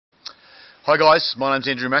Hi guys, my name's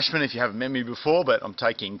Andrew Mashman. If you haven't met me before, but I'm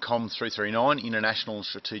taking Com339 International and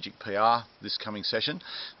Strategic PR this coming session.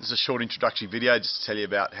 This is a short introductory video just to tell you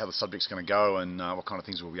about how the subject's going to go and what kind of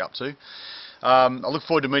things we'll be up to. I look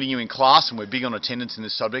forward to meeting you in class, and we're big on attendance in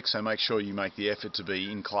this subject, so make sure you make the effort to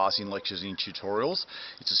be in class, in lectures, in tutorials.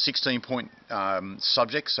 It's a 16-point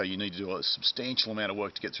subject, so you need to do a substantial amount of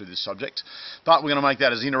work to get through this subject. But we're going to make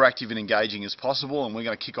that as interactive and engaging as possible, and we're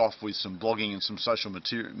going to kick off with some blogging and some social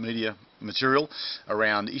media material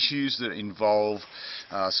around issues that involve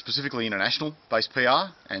specifically international-based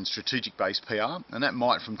PR and strategic-based PR, and that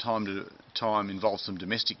might from time to time involve some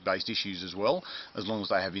domestic-based issues as well, as long as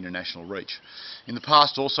they have international reach. In the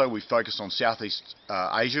past also we've focused on Southeast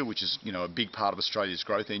Asia, which is a big part of Australia's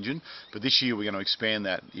growth engine, but this year we're going to expand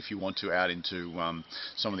that, if you want to, out into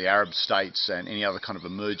some of the Arab states and any other kind of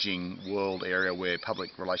emerging world area where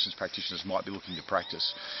public relations practitioners might be looking to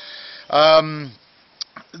practice.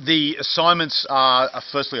 The assignments are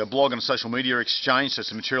firstly a blog and a social media exchange, so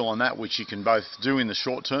some material on that which you can both do in the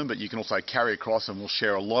short term, but you can also carry across, and we'll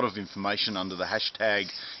share a lot of information under the hashtag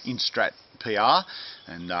INTSTRATPR,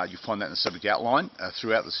 and you'll find that in the subject outline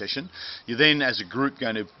throughout the session. You're then, as a group,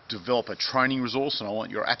 going to develop a training resource, and I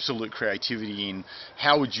want your absolute creativity in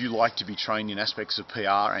how would you like to be trained in aspects of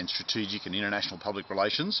PR and strategic and international public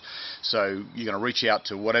relations. So you're going to reach out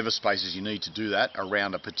to whatever spaces you need to do that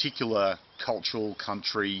around a particular cultural,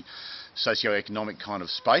 country, socio-economic kind of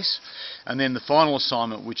space. And then the final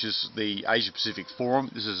assignment, which is the Asia Pacific Forum.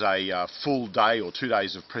 This is a full day or 2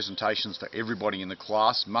 days of presentations for everybody in the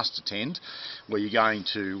class, must attend, where you're going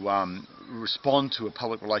to respond to a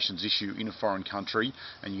public relations issue in a foreign country,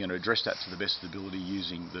 and you're going to address that to the best of the ability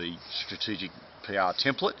using the strategic PR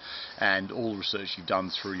template and all the research you've done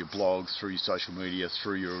through your blog, through your social media,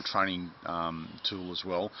 through your training tool as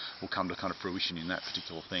well, will come to kind of fruition in that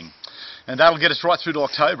particular thing. And that'll get us right through to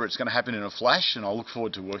October. It's going to happen in a flash, and I look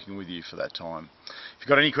forward to working with you for that time. If you've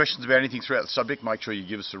got any questions about anything throughout the subject, make sure you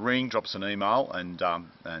give us a ring, drop us an email, and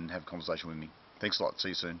have a conversation with me. Thanks a lot. See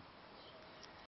you soon.